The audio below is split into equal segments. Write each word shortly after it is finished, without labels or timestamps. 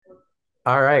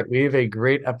All right, we have a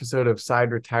great episode of Side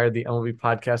Retired, the MLB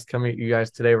podcast coming at you guys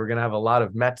today. We're going to have a lot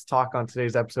of Mets talk on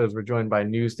today's episodes. We're joined by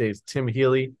Newsday's Tim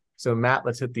Healey. So, Matt,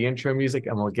 let's hit the intro music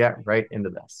and we'll get right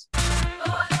into this.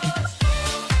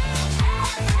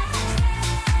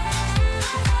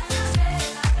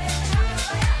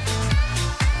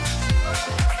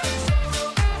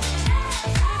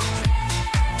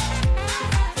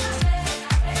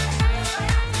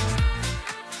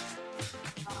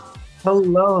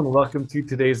 Hello and welcome to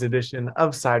today's edition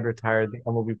of Side Retired, the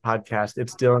MLB podcast.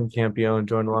 It's Dylan Campione,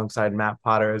 joined alongside Matt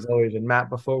Potter as always. And Matt,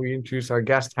 before we introduce our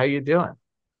guest, how you doing?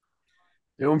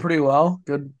 Doing pretty well.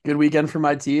 Good weekend for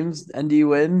my teams. ND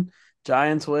win,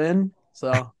 Giants win.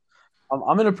 So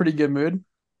I'm in a pretty good mood.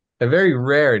 A very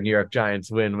rare New York Giants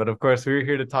win, but of course, we're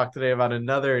here to talk today about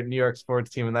another New York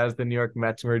sports team, and that is the New York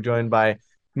Mets. And we're joined by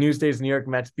Newsday's New York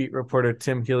Mets beat reporter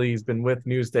Tim Healey. He's been with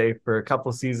Newsday for a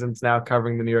couple seasons now,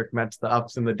 covering the New York Mets, the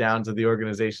ups and the downs of the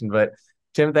organization. But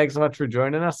Tim, thanks so much for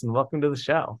joining us, and welcome to the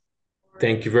show.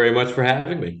 Thank you very much for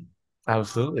having me.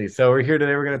 Absolutely. So we're here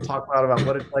today. We're going to talk a lot about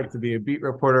what it's like to be a beat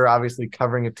reporter, obviously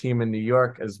covering a team in New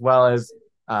York, as well as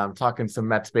talking some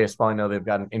Mets baseball. I know they've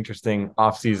got an interesting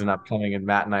offseason upcoming, and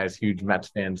Matt and I, as huge Mets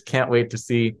fans, can't wait to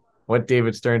see what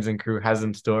David Stearns and crew has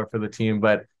in store for the team.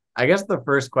 But I guess the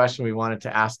first question we wanted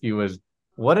to ask you was,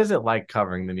 what is it like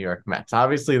covering the New York Mets?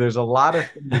 Obviously, there's a lot of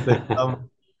things that come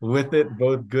with it,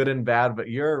 both good and bad, but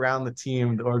you're around the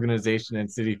team, the organization, and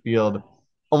City Field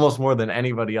almost more than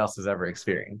anybody else has ever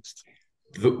experienced.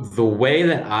 The way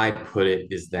that I put it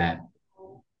is that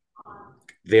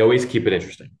they always keep it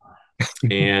interesting.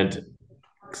 And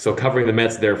so covering the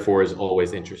Mets, therefore, is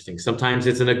always interesting. Sometimes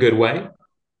it's in a good way,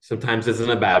 sometimes it's in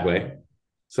a bad way.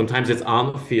 Sometimes it's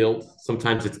on the field,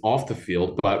 sometimes it's off the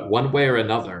field, but one way or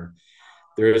another,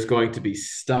 there is going to be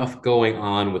stuff going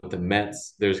on with the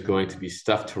Mets. There's going to be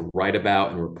stuff to write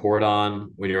about and report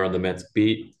on when you're on the Mets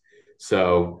beat.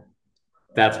 So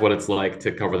that's what it's like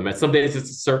to cover the Mets. Some days it's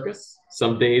a circus.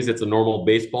 Some days it's a normal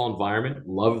baseball environment.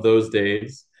 Love those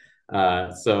days.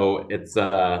 So it's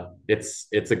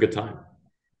a good time.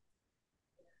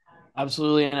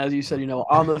 Absolutely. And as you said,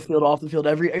 on the field, off the field,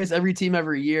 every team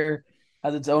every year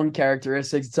has its own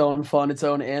characteristics, its own fun, its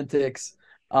own antics.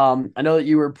 I know that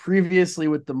you were previously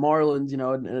with the Marlins,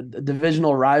 a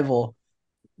divisional rival.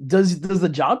 Does the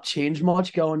job change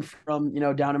much going from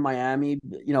down in Miami,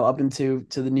 up into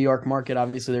the New York market?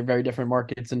 Obviously, they're very different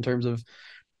markets in terms of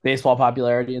baseball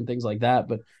popularity and things like that.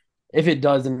 But if it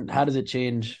does, then how does it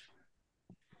change?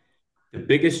 The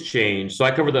biggest change. So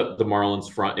I covered the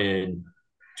Marlins front in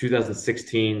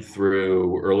 2016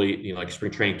 through early, like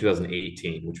spring training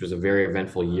 2018, which was a very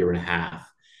eventful year and a half.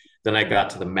 Then I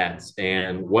got to the Mets,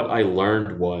 and what I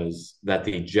learned was that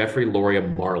the Jeffrey Loria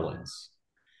Marlins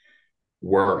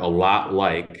were a lot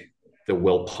like the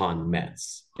Will Pond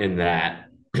Mets in that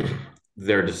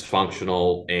they're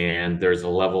dysfunctional and there's a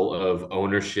level of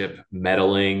ownership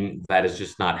meddling that is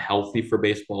just not healthy for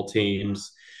baseball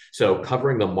teams. So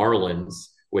covering the Marlins,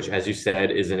 which as you said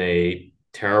is in a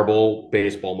terrible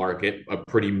baseball market, a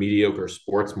pretty mediocre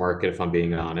sports market, if I'm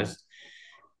being honest,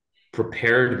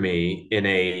 prepared me in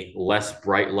a less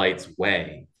bright lights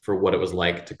way for what it was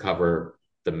like to cover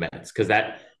the Mets. Because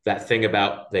that thing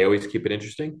about they always keep it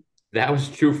interesting, that was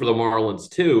true for the Marlins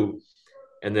too.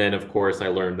 And then, of course, I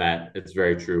learned that it's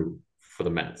very true for the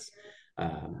Mets.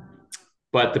 Um,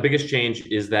 but the biggest change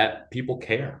is that people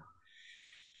care.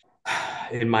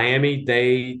 In Miami,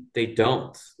 they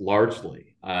don't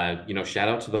largely. Shout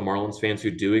out to the Marlins fans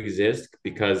who do exist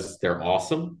because they're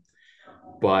awesome.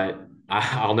 But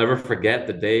I'll never forget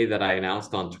the day that I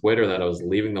announced on Twitter that I was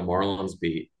leaving the Marlins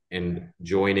beat and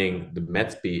joining the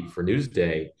Mets beat for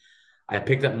Newsday. I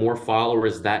picked up more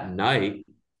followers that night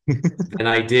than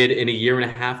I did in a year and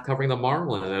a half covering the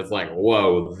Marlins. And it's like,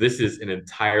 whoa, this is an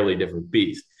entirely different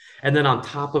beast. And then on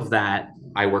top of that,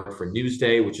 I work for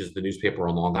Newsday, which is the newspaper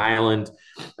on Long Island,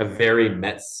 a very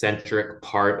Met-centric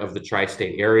part of the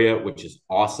tri-state area, which is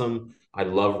awesome. I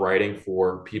love writing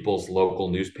for people's local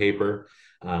newspaper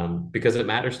because it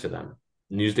matters to them.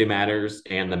 Newsday matters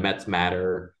and the Mets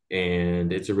matter,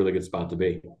 and it's a really good spot to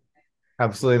be.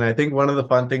 Absolutely. And I think one of the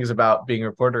fun things about being a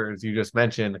reporter, as you just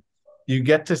mentioned, you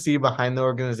get to see behind the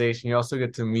organization. You also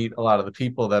get to meet a lot of the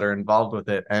people that are involved with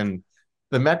it. And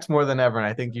the Mets more than ever, and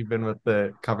I think you've been with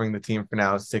the covering the team for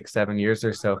now 6, 7 years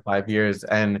or so, 5 years.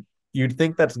 And you'd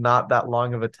think that's not that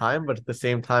long of a time, but at the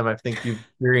same time, I think you've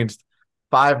experienced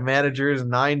five managers,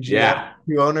 nine GMs, Yeah,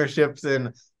 two ownerships,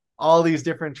 and all these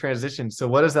different transitions. So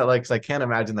what is that like? Because I can't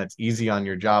imagine that's easy on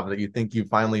your job, that you think you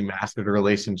finally mastered a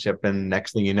relationship and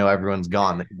next thing you know, everyone's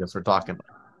gone that you just were talking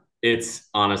about. It's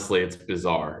honestly, it's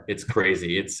bizarre. It's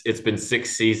crazy. It's been 6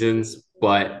 seasons,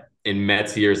 but in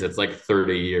Mets years, it's like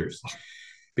 30 years.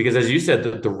 Because as you said,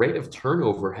 the rate of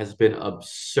turnover has been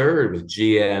absurd with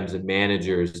GMs and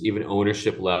managers, even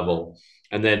ownership level.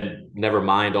 And then never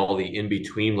mind all the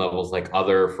in-between levels like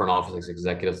other front office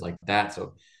executives like that.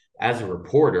 So as a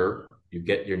reporter,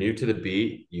 you're new to the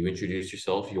beat, you introduce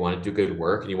yourself, you want to do good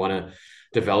work, and you want to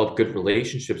develop good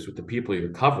relationships with the people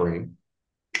you're covering,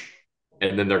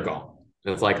 and then they're gone.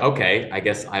 And it's like, okay, I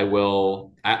guess I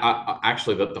will.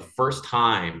 Actually, the first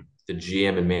time the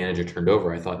GM and manager turned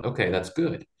over, I thought, okay, that's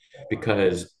good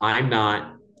because I'm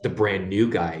not the brand new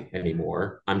guy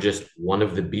anymore. I'm just one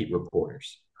of the beat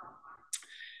reporters.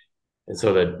 And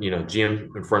so that, GM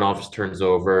in front office turns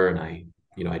over and I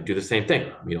do the same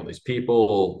thing. Meet all these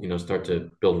people, start to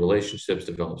build relationships,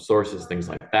 develop sources, things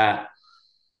like that.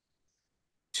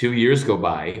 2 years go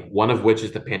by, one of which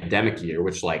is the pandemic year,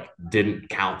 which like didn't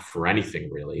count for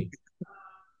anything really.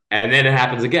 And then it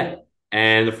happens again.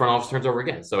 And the front office turns over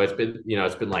again. So it's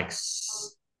been like,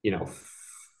 you know,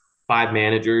 5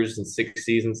 managers in 6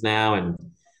 seasons now, and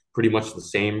pretty much the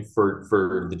same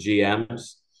for the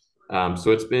GMs.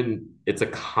 So it's a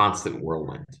constant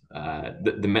whirlwind.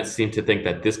 The Mets seem to think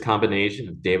that this combination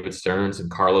of David Stearns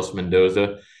and Carlos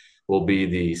Mendoza will be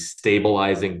the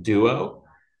stabilizing duo.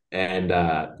 And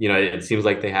it seems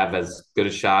like they have as good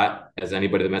a shot as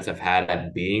anybody the Mets have had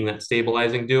at being that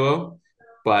stabilizing duo.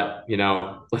 But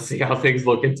let's see how things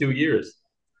look in 2 years.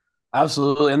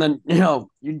 Absolutely. And then,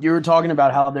 you were talking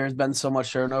about how there's been so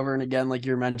much turnover. And again, like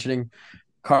you're mentioning,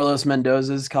 Carlos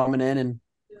Mendoza's coming in and,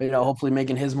 hopefully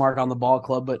making his mark on the ball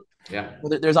club. But Yeah.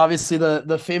 there's obviously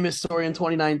the famous story in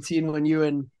 2019 when you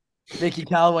and Mickey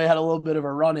Callaway had a little bit of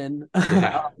a run in.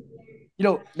 Yeah.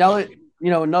 Now that,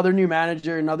 another new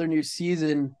manager, another new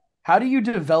season, how do you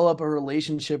develop a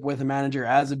relationship with a manager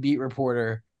as a beat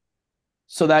reporter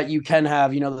so that you can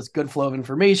have, this good flow of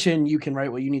information? You can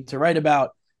write what you need to write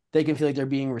about. They can feel like they're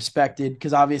being respected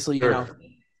because obviously, Sure.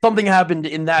 something happened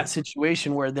in that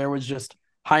situation where there was just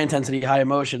high intensity, high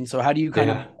emotion. So how do you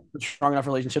kind of Yeah. strong enough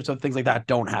relationships so things like that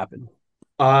don't happen?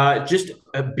 Just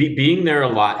being there a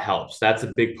lot helps. That's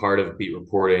a big part of beat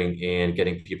reporting and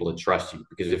getting people to trust you.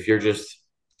 Because if you're just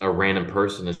a random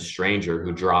person, a stranger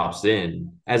who drops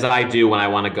in, as I do when I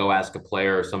want to go ask a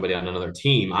player or somebody on another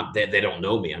team, they don't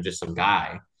know me. I'm just some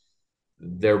guy.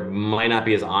 They might not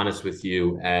be as honest with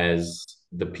you as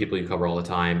the people you cover all the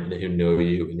time and who know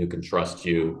you and who can trust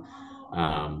you.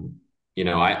 Um,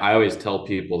 I always tell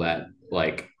people that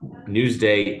like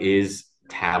Newsday is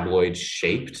tabloid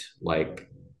shaped, like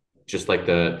just like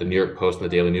the New York Post and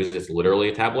the Daily News, it's literally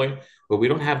a tabloid, but we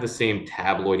don't have the same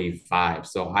tabloidy vibe.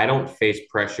 So I don't face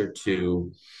pressure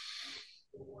to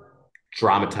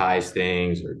dramatize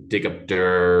things or dig up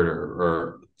dirt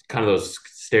or kind of those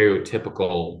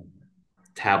stereotypical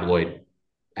tabloid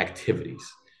activities.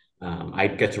 I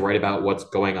get to write about what's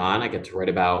going on. I get to write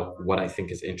about what I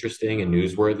think is interesting and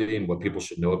newsworthy and what people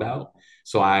should know about.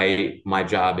 So my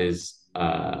job is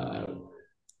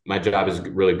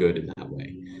really good in that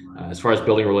way. As far as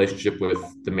building a relationship with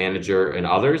the manager and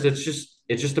others, it's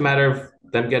just a matter of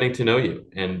them getting to know you,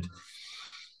 and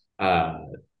uh,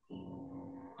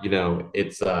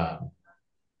 it's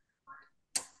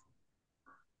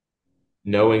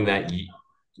knowing that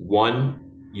one,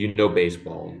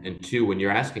 baseball, and two, when you're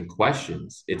asking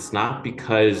questions, it's not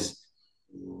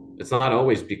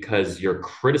always because you're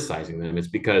criticizing them. It's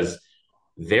because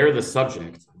they're the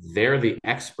subject, they're the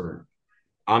expert.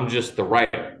 I'm just the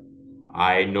writer.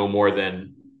 I know more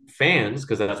than fans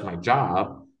because that's my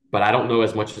job, but I don't know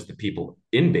as much as the people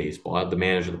in baseball, the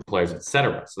manager, the players,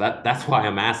 etc. So that's why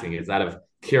I'm asking. It's out of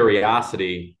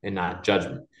curiosity and not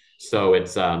judgment. So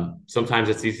it's sometimes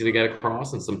it's easy to get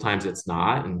across, and sometimes it's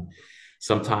not. And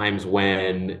sometimes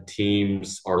when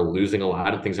teams are losing a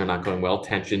lot and things are not going well,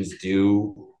 tensions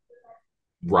do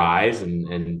rise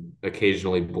and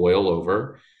occasionally boil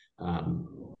over.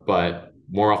 But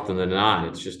more often than not,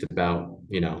 it's just about,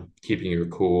 keeping your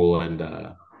cool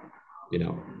and,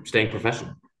 staying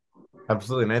professional.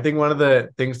 Absolutely. And I think one of the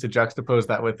things to juxtapose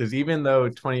that with is even though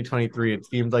 2023, it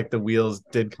seemed like the wheels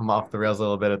did come off the rails a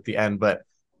little bit at the end, but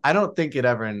I don't think it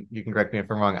ever, and you can correct me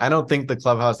if I'm wrong, I don't think the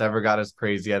clubhouse ever got as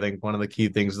crazy. I think one of the key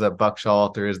things is that Buck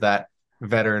Showalter is that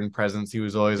veteran presence. He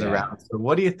was always Yeah. around. So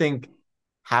what do you think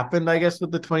happened, I guess,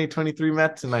 with the 2023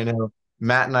 Mets? And I know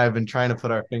Matt and I have been trying to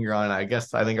put our finger on it. I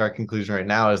think our conclusion right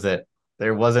now is that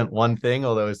there wasn't one thing,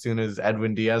 although as soon as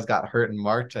Edwin Diaz got hurt in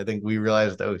March, I think we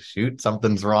realized, oh shoot,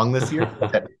 something's wrong this year.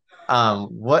 But,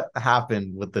 what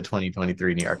happened with the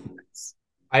 2023 New York Mets?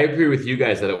 I agree with you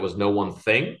guys that it was no one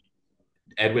thing.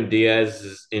 Edwin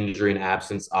Diaz's injury and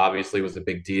absence obviously was a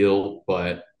big deal,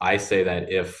 but I say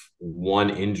that if one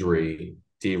injury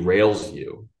derails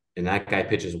you and that guy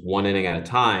pitches one inning at a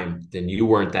time, then you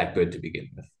weren't that good to begin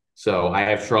with. So I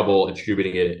have trouble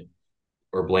attributing it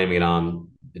or blaming it on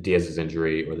the Diaz's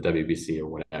injury or the WBC or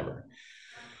whatever.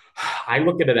 I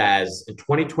look at it as in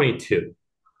 2022,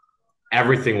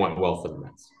 everything went well for the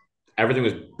Mets. Everything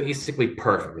was basically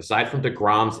perfect, aside from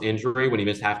DeGrom's injury when he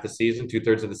missed half the season,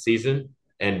 2/3 of the season,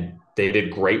 and they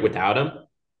did great without him.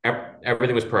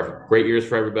 Everything was perfect. Great years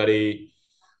for everybody,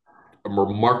 a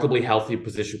remarkably healthy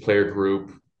position player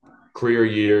group, career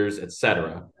years,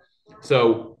 etc.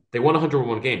 So they won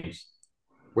 101 games.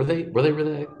 Were they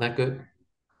really that good?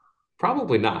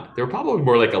 Probably not. They were probably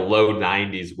more like a low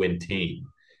 90s win team,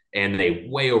 and they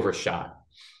way overshot.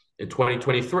 In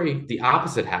 2023, the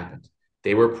opposite happened.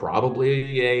 They were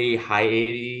probably a high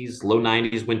 80s, low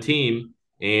 90s win team,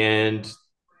 and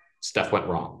stuff went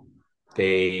wrong.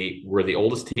 They were the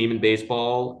oldest team in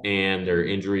baseball, and their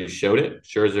injuries showed it.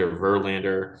 Scherzer,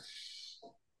 Verlander,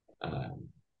 uh,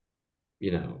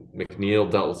 McNeil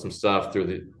dealt with some stuff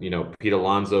through Pete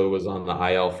Alonso was on the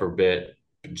IL for a bit.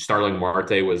 Starling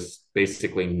Marte was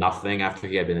basically nothing after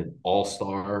he had been an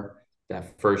all-star their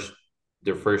first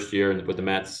year with the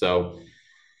Mets. So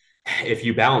if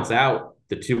you balance out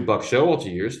the two Buck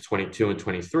Showalter years, 22 and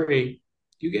 23,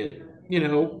 you get,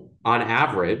 on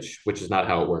average, which is not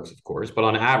how it works, of course, but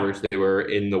on average, they were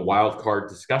in the wild card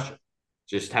discussion.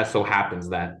 Just has so happens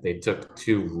that they took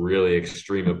two really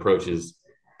extreme approaches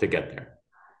to get there.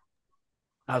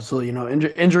 Absolutely.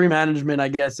 Injury management, I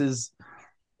guess, is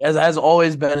as has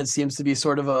always been. It seems to be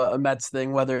sort of a Mets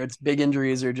thing, whether it's big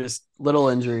injuries or just little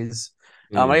injuries.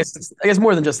 Mm. I guess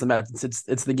more than just the Mets.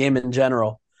 It's the game in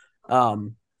general.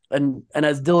 And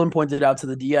as Dylan pointed out to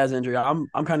the Diaz injury, I'm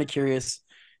kind of curious.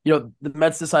 The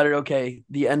Mets decided, okay,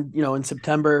 the end, in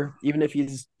September, even if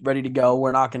he's ready to go,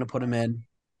 we're not going to put him in.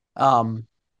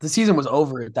 The season was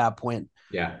over at that point.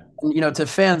 Yeah. To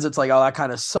fans, it's like, oh, that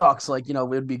kind of sucks. Like, it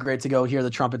would be great to go hear the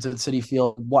trumpets at Citi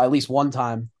Field, well, at least one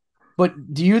time.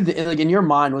 But do you, like, in your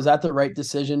mind, was that the right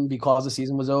decision because the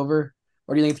season was over?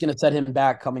 Or do you think it's going to set him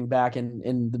back coming back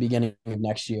in the beginning of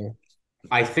next year?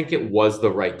 I think it was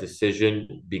the right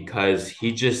decision because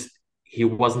he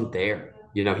wasn't there.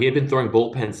 He had been throwing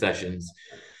bullpen sessions,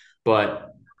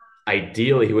 but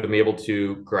ideally he would have been able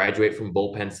to graduate from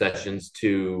bullpen sessions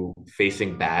to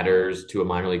facing batters to a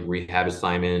minor league rehab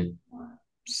assignment,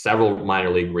 several minor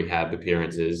league rehab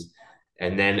appearances,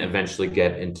 and then eventually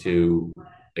get into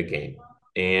a game.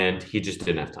 And he just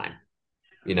didn't have time.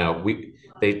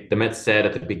 The Mets said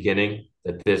at the beginning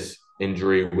that this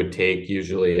injury would take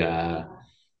usually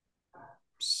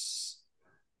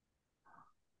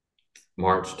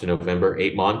March to November,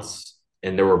 8 months,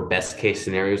 and there were best case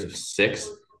scenarios of 6.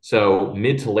 So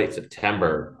mid to late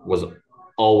September was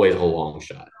always a long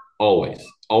shot. Always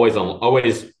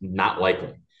not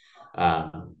likely.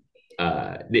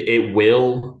 It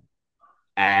will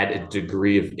add a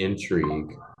degree of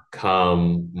intrigue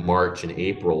come March and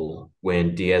April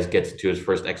when Diaz gets into his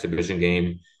first exhibition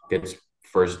game, gets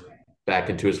first back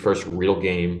into his first real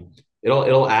game.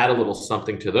 It'll add a little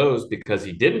something to those because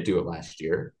he didn't do it last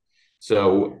year.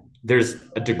 So there's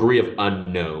a degree of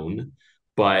unknown,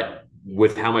 but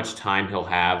with how much time he'll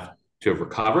have to have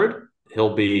recovered,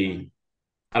 he'll be,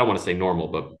 I don't want to say normal,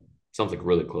 but sounds like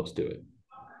really close to it.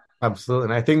 Absolutely.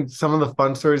 And I think some of the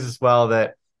fun stories as well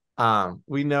that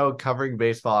we know covering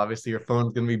baseball, obviously your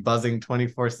phone's going to be buzzing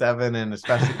 24/7 and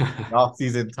especially off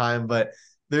season time, but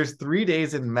there's 3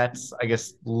 days in Mets, I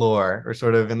guess, lore or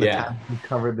sort of in the Yeah. time we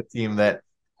covered the team that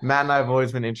Matt and I have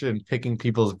always been interested in picking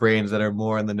people's brains that are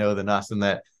more in the know than us and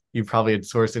that you probably had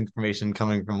source information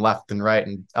coming from left and right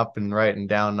and up and right and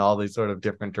down and all these sort of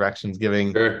different directions,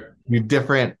 giving Sure. you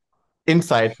different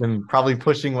insights and probably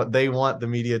pushing what they want the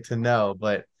media to know.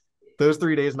 But those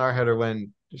 3 days in our head are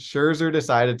when Scherzer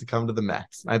decided to come to the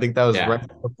Mets. I think that was right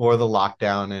Yeah. before the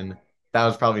lockdown, and that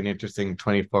was probably an interesting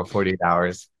 24, 48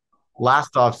 hours.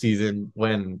 Last offseason,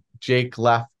 when Jake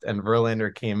left and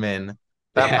Verlander came in,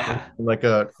 that might have Yeah. been like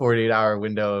a 48-hour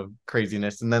window of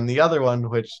craziness. And then the other one,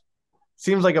 which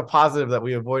seems like a positive that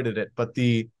we avoided it, but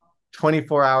the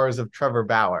 24 hours of Trevor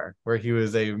Bauer, where he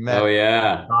was a Oh Met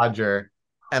yeah. Dodger,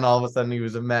 and all of a sudden he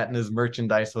was a Met and his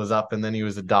merchandise was up, and then he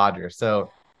was a Dodger.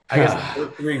 So I guess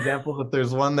those three examples, if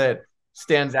there's one that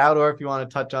stands out, or if you want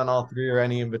to touch on all three or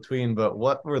any in between, but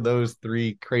what were those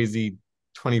three crazy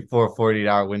 24,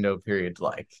 48-hour window periods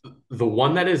like? The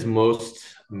one that is most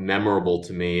memorable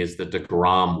to me is the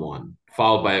DeGrom one,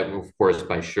 followed by, of course,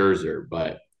 by Scherzer.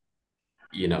 But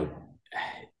you know,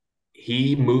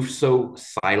 he moved so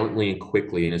silently and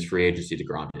quickly in his free agency to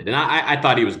did. And I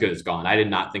thought he was good as gone. I did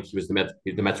not think he was the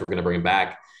Mets were going to bring him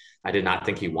back. I did not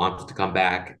think he wanted to come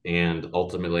back. And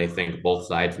ultimately, I think both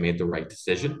sides made the right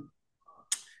decision.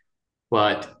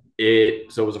 But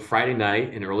it was a Friday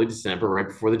night in early December, right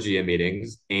before the GM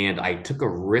meetings, and I took a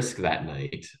risk that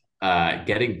night,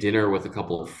 getting dinner with a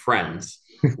couple of friends,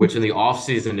 which in the off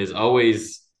season is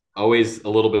always a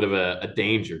little bit of a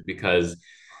danger because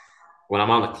when I'm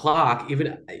on the clock,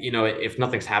 even if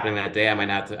nothing's happening that day, I might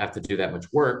not have to do that much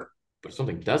work. But if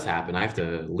something does happen, I have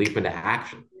to leap into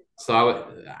action. So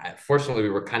fortunately, we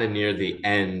were kind of near the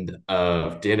end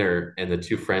of dinner, and the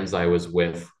two friends I was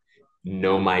with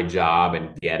know my job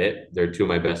and get it. They're two of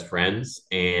my best friends,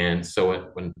 and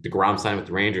so when DeGrom signed with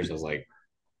the Rangers, I was like,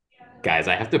 guys,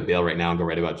 I have to bail right now and go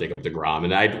write about Jacob DeGrom.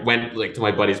 And I went like to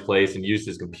my buddy's place and used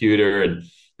his computer and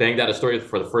banged out a story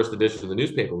for the first edition of the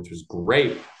newspaper, which was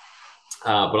great.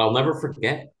 But I'll never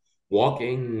forget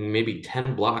walking maybe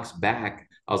 10 blocks back.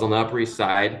 I was on the Upper East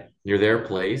Side near their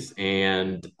place,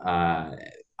 and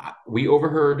we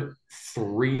overheard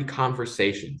three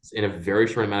conversations in a very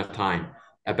short amount of time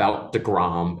about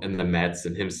DeGrom and the Mets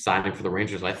and him signing for the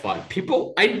Rangers. I thought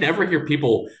I never hear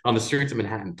people on the streets of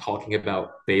Manhattan talking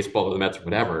about baseball or the Mets or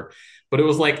whatever, but it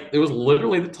was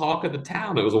literally the talk of the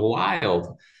town. It was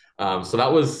wild. So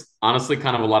that was honestly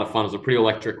kind of a lot of fun. It was a pretty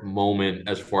electric moment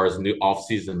as far as new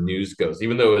off-season news goes,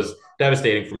 even though it was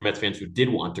devastating for Mets fans who did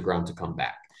want DeGrom to come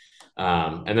back.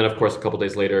 And then, of course, a couple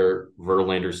days later,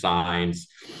 Verlander signs,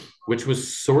 which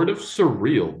was sort of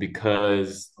surreal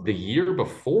because the year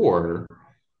before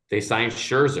they signed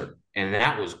Scherzer, and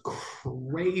that was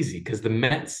crazy because the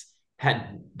Mets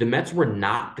were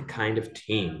not the kind of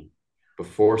team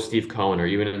before Steve Cohen or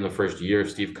even in the first year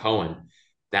of Steve Cohen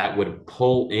that would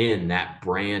pull in that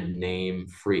brand name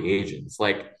free agents.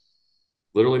 Like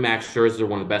literally Max Scherzer,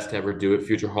 one of the best to ever do it,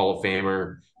 future Hall of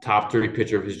Famer, top 30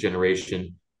 pitcher of his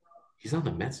generation. He's on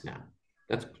the Mets now.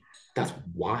 That's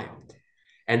wild.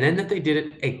 And then that they did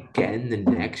it again the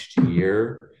next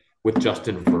year with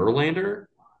Justin Verlander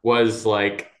was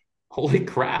like, holy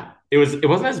crap. It wasn't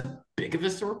as big of a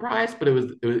surprise, but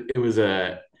it was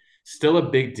a still a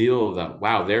big deal that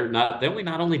wow, they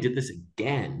not only did this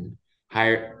again,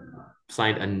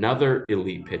 signed another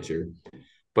elite pitcher,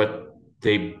 but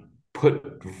they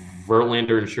put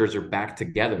Verlander and Scherzer back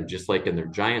together, just like in their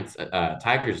Giants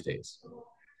Tigers days.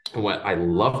 And what I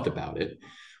loved about it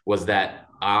was that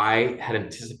I had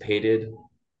anticipated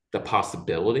the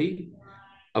possibility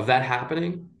of that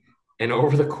happening, and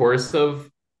over the course of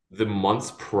the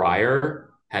months prior,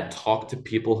 had talked to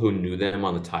people who knew them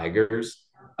on the Tigers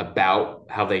about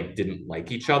how they didn't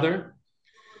like each other.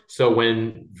 So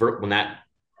when that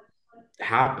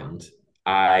happened,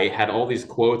 I had all these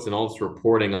quotes and all this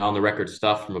reporting on the record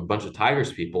stuff from a bunch of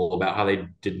Tigers people about how they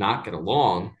did not get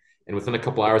along. And within a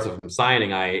couple hours of him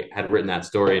signing, I had written that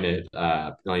story, and it,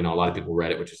 a lot of people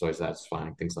read it, which is always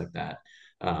satisfying, things like that.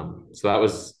 So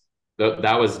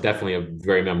that was definitely a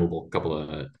very memorable couple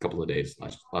of days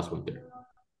last winter.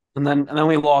 And then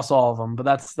we lost all of them, but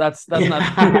that's not.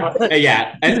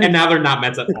 Yeah, and now they're not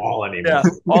Mets at all anymore.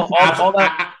 Yeah, all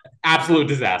that. Absolute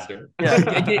disaster. Yeah,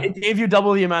 it gave you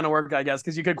double the amount of work, I guess,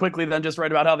 because you could quickly then just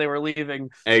write about how they were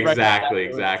leaving. Exactly.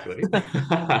 If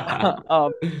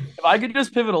I could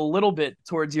just pivot a little bit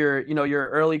towards your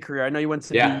early career. I know you went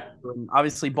to BU, and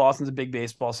obviously Boston's a big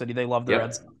baseball city. They love the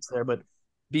Red Sox there, but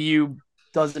BU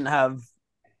doesn't have.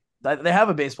 They have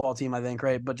a baseball team, I think,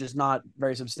 right? But just not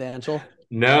very substantial.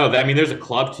 No, I mean, there's a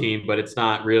club team, but it's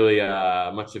not really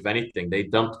much of anything. They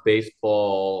dumped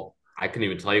baseball. I couldn't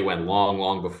even tell you when,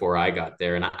 long before I got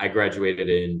there. And I graduated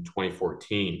in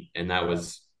 2014. And that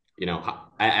was,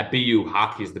 at BU,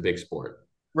 hockey is the big sport.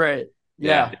 Right.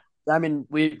 Yeah. I mean,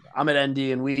 I'm at ND,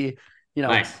 and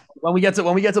nice. when we get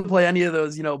to play any of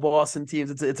those, Boston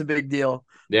teams, it's a big deal.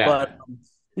 Yeah. But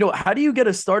how do you get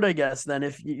a start, I guess, then,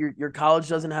 if your college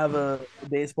doesn't have a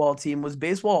baseball team? Was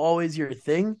baseball always your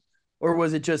thing, or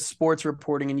was it just sports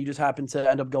reporting and you just happened to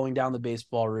end up going down the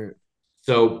baseball route?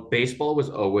 So baseball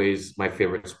was always my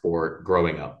favorite sport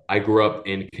growing up. I grew up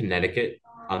in Connecticut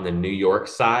on the New York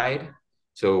side.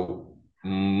 So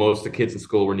most of the kids in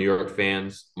school were New York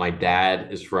fans. My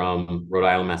dad is from Rhode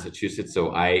Island, Massachusetts.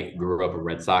 So I grew up a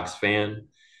Red Sox fan.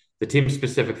 The team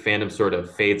specific fandom sort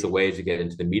of fades away as you get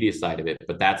into the media side of it.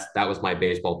 But that was my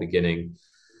baseball beginning,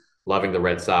 loving the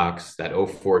Red Sox. That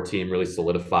 '04 team really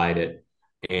solidified it.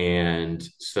 And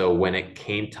so when it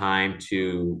came time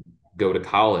to go to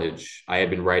college, I had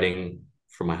been writing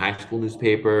for my high school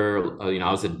newspaper.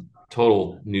 I was a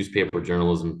total newspaper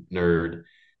journalism nerd,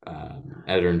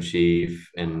 editor in chief,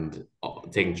 and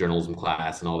taking journalism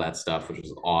class and all that stuff, which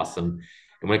was awesome.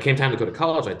 And when it came time to go to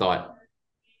college, I thought,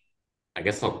 I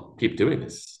guess I'll keep doing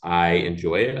this. I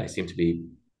enjoy it. I seem to be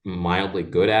mildly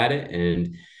good at it.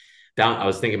 And I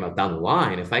was thinking about down the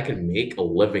line, if I can make a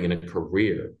living and a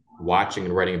career watching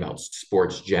and writing about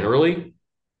sports generally,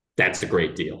 that's a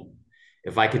great deal.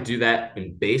 If I could do that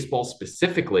in baseball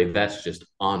specifically, that's just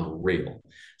unreal.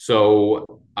 So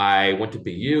I went to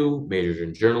BU, majored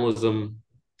in journalism,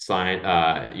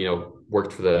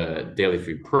 worked for the Daily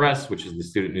Free Press, which is the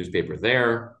student newspaper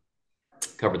there,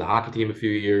 covered the hockey team a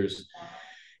few years,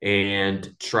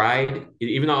 and tried,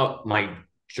 even though my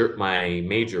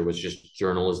major was just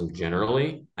journalism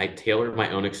generally, I tailored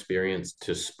my own experience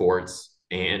to sports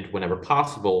and, whenever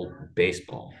possible,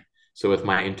 baseball. So with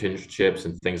my internships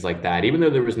and things like that, even though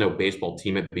there was no baseball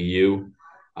team at BU,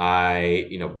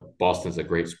 Boston's a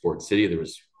great sports city. There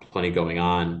was plenty going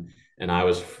on. And I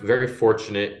was very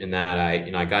fortunate in that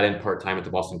I got in part-time at the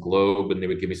Boston Globe, and they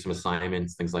would give me some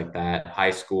assignments, things like that,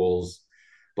 high schools,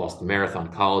 Boston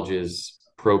Marathon colleges,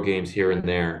 pro games here and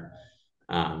there.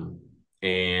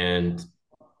 And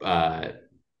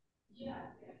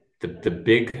the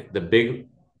big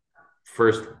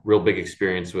first real big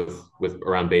experience with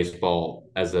around baseball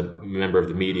as a member of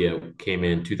the media came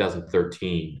in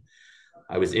 2013.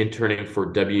 I was interning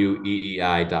for weei.com,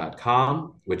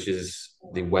 which is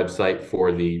the website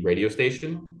for the radio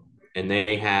station, and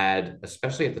they had,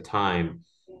 especially at the time,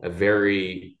 a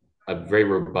very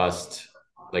robust,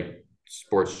 like,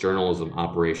 sports journalism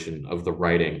operation of the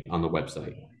writing on the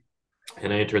website.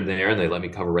 And I interned there, and they let me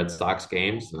cover Red Sox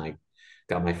games, and I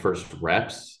got my first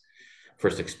reps,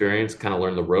 first experience, kind of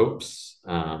learned the ropes.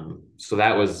 So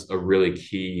that was a really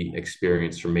key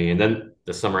experience for me. And then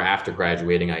the summer after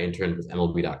graduating, I interned with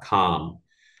MLB.com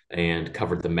and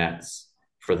covered the Mets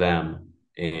for them.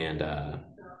 And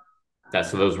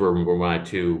so those were my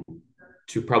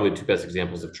probably two best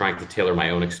examples of trying to tailor my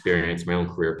own experience, my own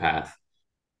career path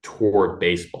toward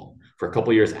baseball. For a couple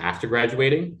of years after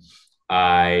graduating,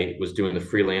 I was doing the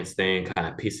freelance thing, kind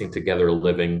of piecing together a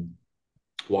living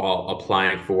while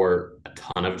applying for a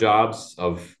ton of jobs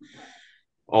of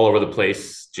all over the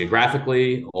place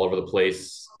geographically, all over the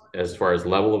place as far as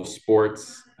level of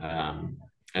sports. And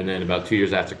then about 2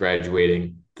 years after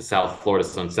graduating, the South Florida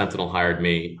Sun Sentinel hired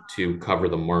me to cover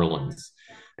the Marlins.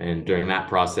 And during that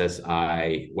process,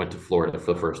 I went to Florida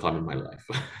for the first time in my life.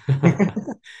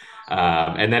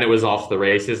 And then it was off the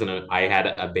races, and I had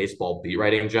a baseball beat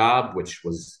writing job, which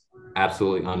was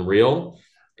absolutely unreal.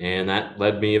 And that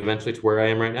led me eventually to where I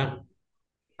am right now.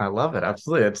 I love it.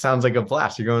 Absolutely. It sounds like a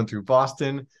blast. You're going through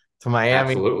Boston to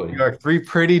Miami, New Absolutely. York, three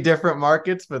pretty different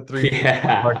markets, but three pretty fun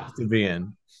Yeah. markets to be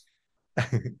in.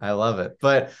 I love it.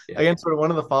 But Yeah. again, sort of one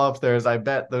of the follow-ups there is I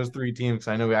bet those three teams,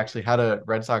 I know we actually had a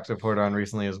Red Sox reporter on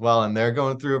recently as well, and they're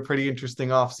going through a pretty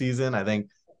interesting off season. I think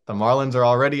the Marlins are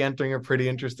already entering a pretty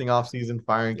interesting off season,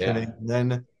 firing Yeah. Kinnick. And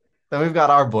then we've got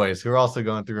our boys who are also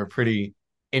going through a pretty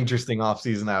interesting off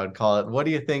season, I would call it. What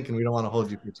do you think? And we don't want to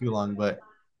hold you for too long, but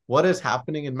what is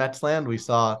happening in Mets land? We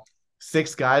saw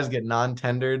six guys get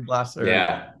non-tendered last or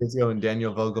Yeah. years ago, and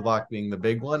Daniel Vogelbach being the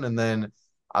big one, and then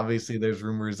obviously there's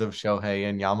rumors of Shohei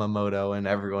and Yamamoto and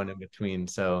everyone in between.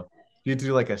 So due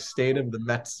to like a state of the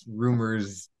Mets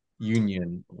rumors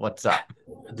union, what's up?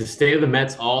 The state of the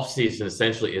Mets offseason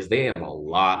essentially is they have a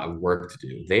lot of work to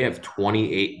do. They have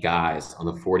 28 guys on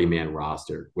the 40-man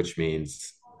roster, which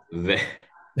means they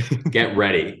get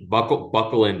ready,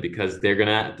 buckle in, because they're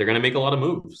gonna make a lot of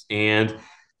moves, and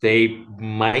they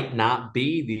might not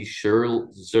be the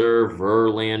Scherzer,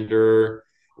 Verlander,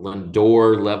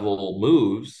 Lindor level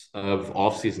moves of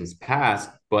off seasons past,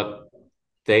 but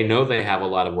they know they have a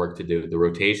lot of work to do. The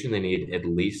rotation, they need at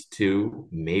least two,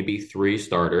 maybe three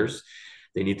starters.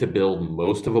 They need to build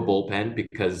most of a bullpen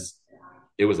because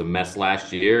it was a mess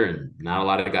last year and not a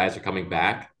lot of guys are coming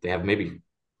back. They have maybe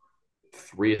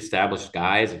three established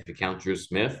guys, if you count Drew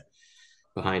Smith,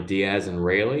 behind Diaz and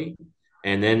Rayleigh.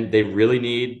 And then they really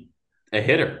need a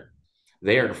hitter.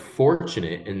 They are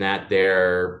fortunate in that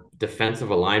their defensive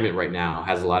alignment right now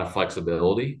has a lot of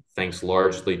flexibility, thanks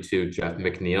largely to Jeff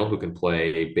McNeil, who can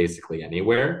play basically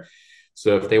anywhere.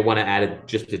 So if they want to add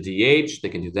just a DH, they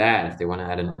can do that. If they want to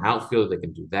add an outfielder, they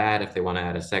can do that. If they want to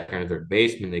add a second or third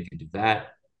baseman, they can do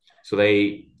that. So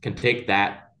they can take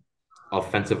that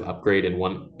offensive upgrade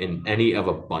in any of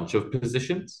a bunch of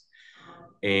positions.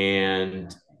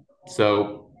 And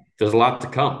so there's a lot to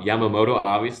come. Yamamoto,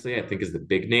 obviously, I think is the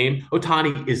big name.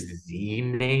 Ohtani is the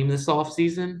name this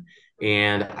offseason.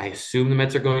 And I assume the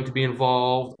Mets are going to be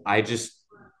involved. I just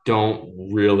don't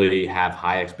really have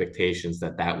high expectations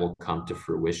that will come to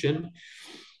fruition.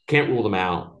 Can't rule them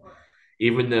out.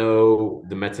 even though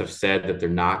the Mets have said that they're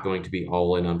not going to be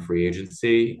all in on free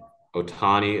agency,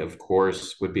 Otani, of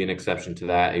course, would be an exception to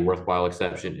that, a worthwhile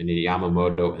exception, and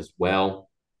Yamamoto as well.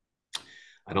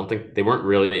 I don't think they weren't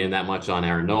really in that much on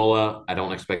Aaron Nola. I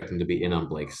don't expect them to be in on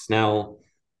Blake Snell,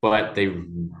 but they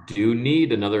do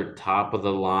need another top of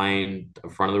the line,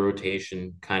 front of the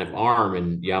rotation kind of arm,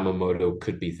 and Yamamoto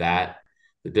could be that.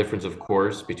 The difference, of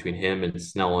course, between him and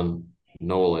Snell and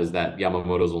Nola is that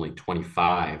Yamamoto is only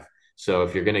 25. So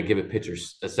if you're going to give a pitcher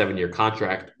a 7-year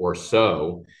contract or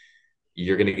so,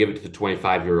 you're going to give it to the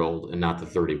 25-year-old and not the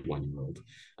 31-year-old.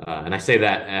 And I say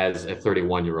that as a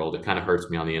 31-year-old. It kind of hurts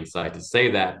me on the inside to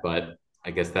say that, but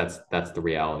I guess that's the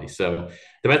reality. So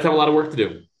the Mets have a lot of work to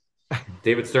do.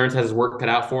 David Stearns has his work cut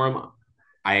out for him.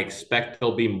 I expect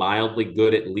he'll be mildly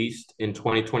good at least in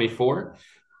 2024,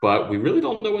 but we really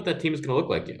don't know what that team is going to look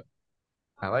like yet.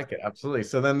 I like it. Absolutely.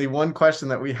 So then the one question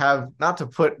that we have, not to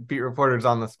put beat reporters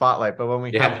on the spotlight, but when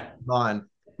we have on,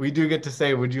 we do get to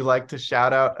say, would you like to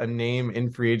shout out a name in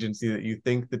free agency that you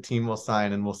think the team will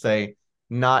sign? And we'll say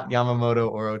not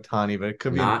Yamamoto or Otani, but it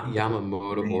could be not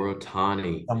Yamamoto or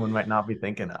Otani. Someone might not be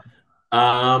thinking of.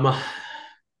 I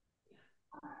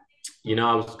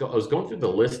was going through the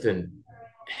list, and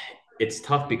it's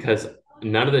tough because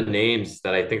none of the names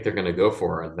that I think they're going to go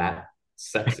for are that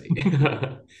sexy.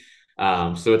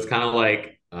 So it's kind of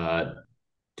like,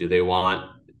 do they want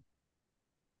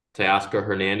Teoscar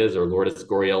Hernandez or Lourdes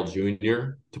Gurriel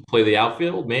Jr. to play the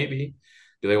outfield? Maybe.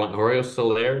 Do they want Jorge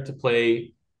Soler to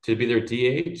be their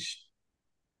DH?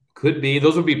 Could be.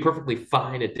 Those would be perfectly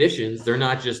fine additions. They're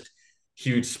not just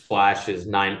huge splashes,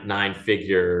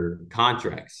 nine-figure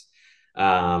contracts.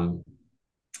 I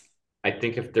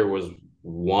think if there was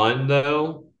one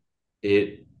though,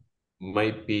 it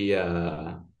might be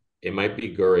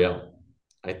Gurriel.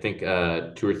 I think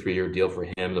a 2 or 3 year deal for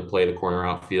him to play the corner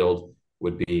outfield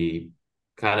would be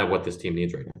kind of what this team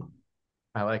needs right now.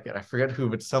 I like it. I forget who,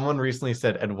 but someone recently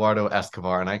said Eduardo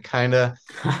Escobar, and I kind of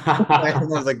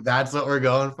was like, that's what we're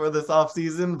going for this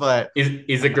offseason. But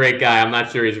he's a great guy. I'm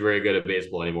not sure he's very good at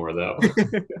baseball anymore, though.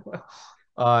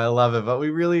 I love it. But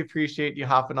we really appreciate you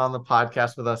hopping on the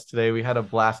podcast with us today. We had a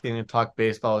blast getting to talk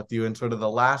baseball with you. And sort of the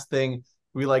last thing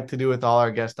we like to do with all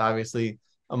our guests, obviously,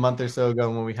 a month or so ago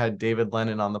when we had David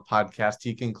Lennon on the podcast,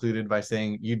 he concluded by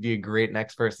saying you'd be a great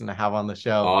next person to have on the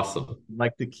show. Awesome. I'd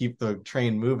like to keep the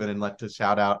train moving and let to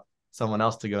shout out someone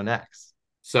else to go next.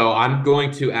 So I'm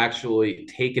going to actually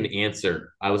take an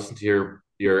answer. I listened to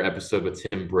your episode with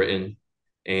Tim Britton,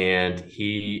 and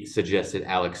he suggested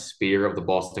Alex Spear of the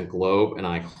Boston Globe, and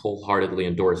I wholeheartedly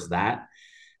endorse that.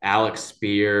 Alex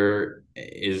Spear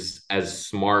is as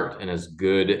smart and as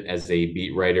good as a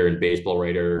beat writer and baseball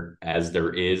writer as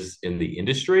there is in the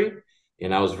industry.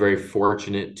 And I was very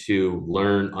fortunate to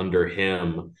learn under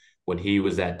him when he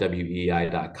was at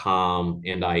WEI.com,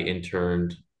 and I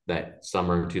interned that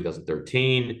summer in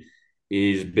 2013.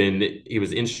 He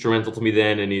was instrumental to me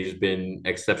then, and he's been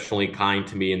exceptionally kind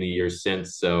to me in the years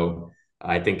since. So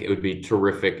I think it would be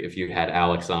terrific if you had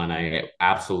Alex on. I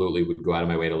absolutely would go out of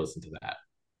my way to listen to that.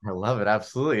 I love it.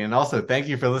 Absolutely. And also thank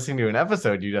you for listening to an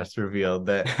episode you just revealed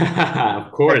that.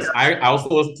 Of course. I also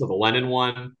listened to the Lennon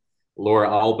one, Laura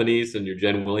Albanese and your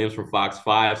Jen Williams from Fox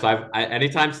 5. So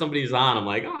anytime somebody's on, I'm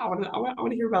like, oh, I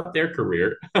want to hear about their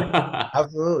career.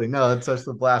 Absolutely. No, it's such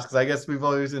a blast because I guess we've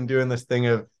always been doing this thing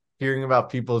of hearing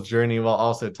about people's journey while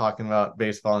also talking about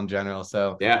baseball in general.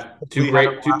 So yeah, two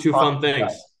fun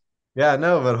things. Yeah,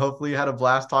 no, but hopefully you had a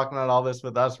blast talking about all this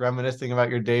with us, reminiscing about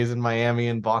your days in Miami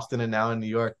and Boston and now in New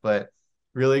York. But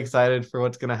really excited for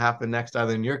what's going to happen next,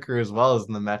 either in your career as well as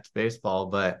in the Mets baseball.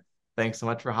 But thanks so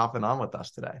much for hopping on with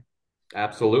us today.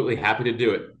 Absolutely. Happy to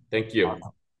do it. Thank you.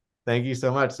 Awesome. Thank you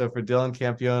so much. So for Dylan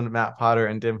Campione, Matt Potter,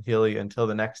 and Dim Healey, until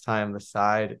the next time, the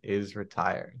side is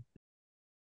retired.